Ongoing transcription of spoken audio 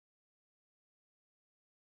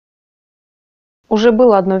Уже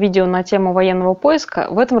было одно видео на тему военного поиска.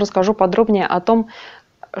 В этом расскажу подробнее о том,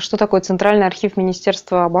 что такое Центральный архив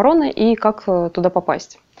Министерства обороны и как туда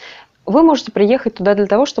попасть. Вы можете приехать туда для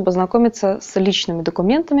того, чтобы ознакомиться с личными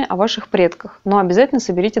документами о ваших предках, но обязательно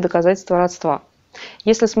соберите доказательства родства.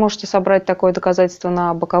 Если сможете собрать такое доказательство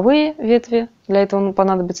на боковые ветви, для этого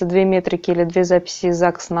понадобится 2 метрики или 2 записи из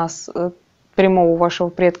ЗАГС прямого вашего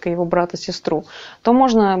предка, его брата, сестру, то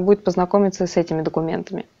можно будет познакомиться с этими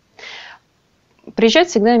документами. Приезжать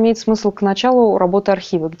всегда имеет смысл к началу работы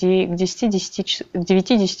архива, к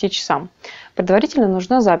 9-10 часам. Предварительно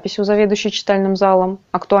нужна запись у заведующей читальным залом,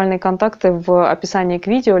 актуальные контакты в описании к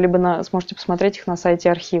видео, либо сможете посмотреть их на сайте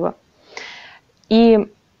архива. И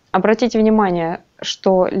обратите внимание,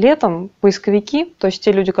 что летом поисковики, то есть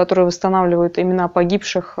те люди, которые восстанавливают имена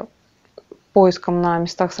погибших поиском на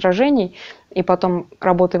местах сражений и потом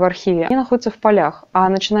работой в архиве, они находятся в полях, а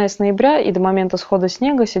начиная с ноября и до момента схода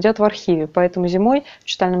снега сидят в архиве, поэтому зимой в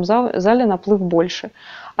читальном зале наплыв больше.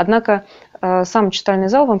 Однако сам читальный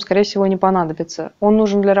зал вам, скорее всего, не понадобится. Он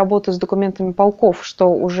нужен для работы с документами полков, что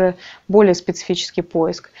уже более специфический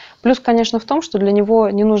поиск. Плюс, конечно, в том, что для него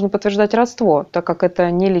не нужно подтверждать родство, так как это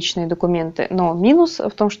не личные документы. Но минус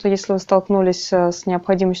в том, что если вы столкнулись с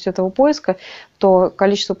необходимостью этого поиска, то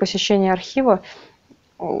количество посещений архива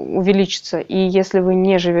увеличится. И если вы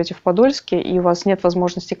не живете в Подольске и у вас нет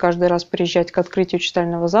возможности каждый раз приезжать к открытию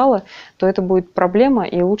читального зала, то это будет проблема,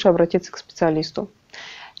 и лучше обратиться к специалисту.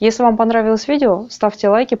 Если вам понравилось видео, ставьте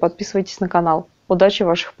лайки, подписывайтесь на канал. Удачи в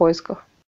ваших поисках!